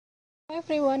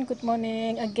Everyone, good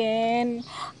morning again.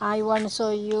 I want to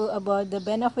show you about the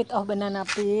benefit of banana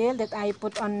peel that I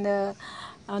put on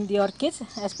the orchids,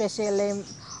 especially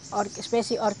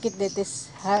orchid that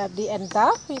is hardy and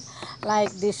tough,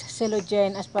 like this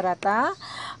Coelogyne asperata.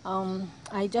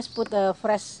 I just put a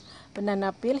fresh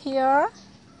banana peel here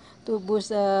to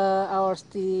boost or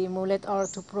stimulate or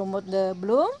to promote the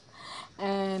bloom,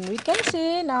 and we can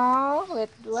see now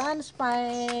with one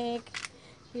spike.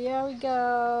 Here we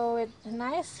go with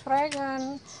nice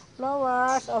fragrant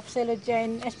flowers of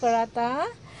Coelogyne asperata,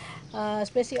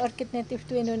 species orchid native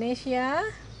to Indonesia.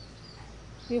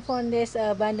 We found this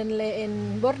abundantly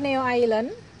in Borneo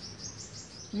Island.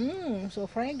 So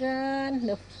fragrant.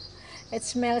 It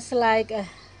smells like a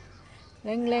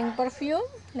Lang Lang perfume,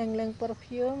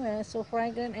 so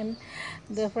fragrant, and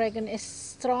the fragrance is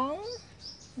strong,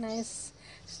 nice,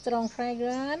 strong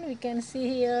fragrance. We can see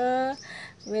here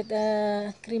with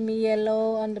a creamy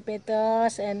yellow on the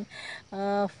petals and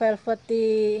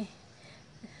velvety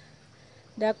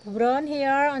dark brown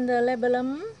here on the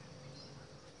labellum.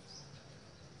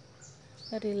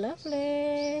 Very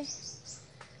lovely.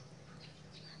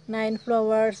 9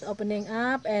 flowers opening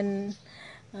up and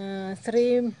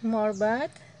 3 more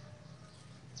buds.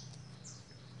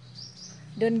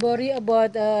 Don't worry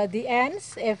about the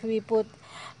ants if we put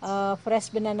fresh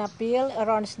banana peel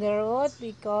around the root,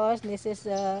 because this is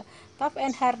a tough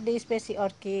and hardy species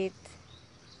orchid.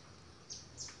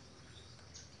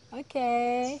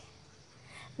 Okay.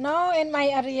 Now in my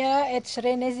area it's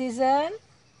rainy season.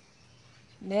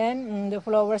 Then the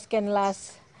flowers can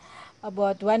last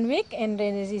about 1 week in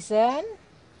rainy season,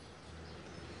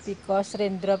 because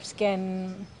raindrops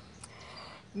can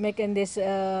make in these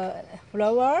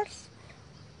flowers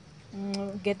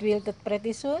get wilted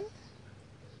pretty soon.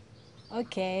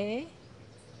 Okay.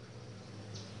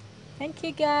 Thank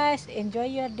you guys. Enjoy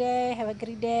your day. Have a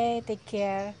great day. Take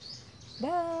care.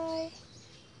 Bye.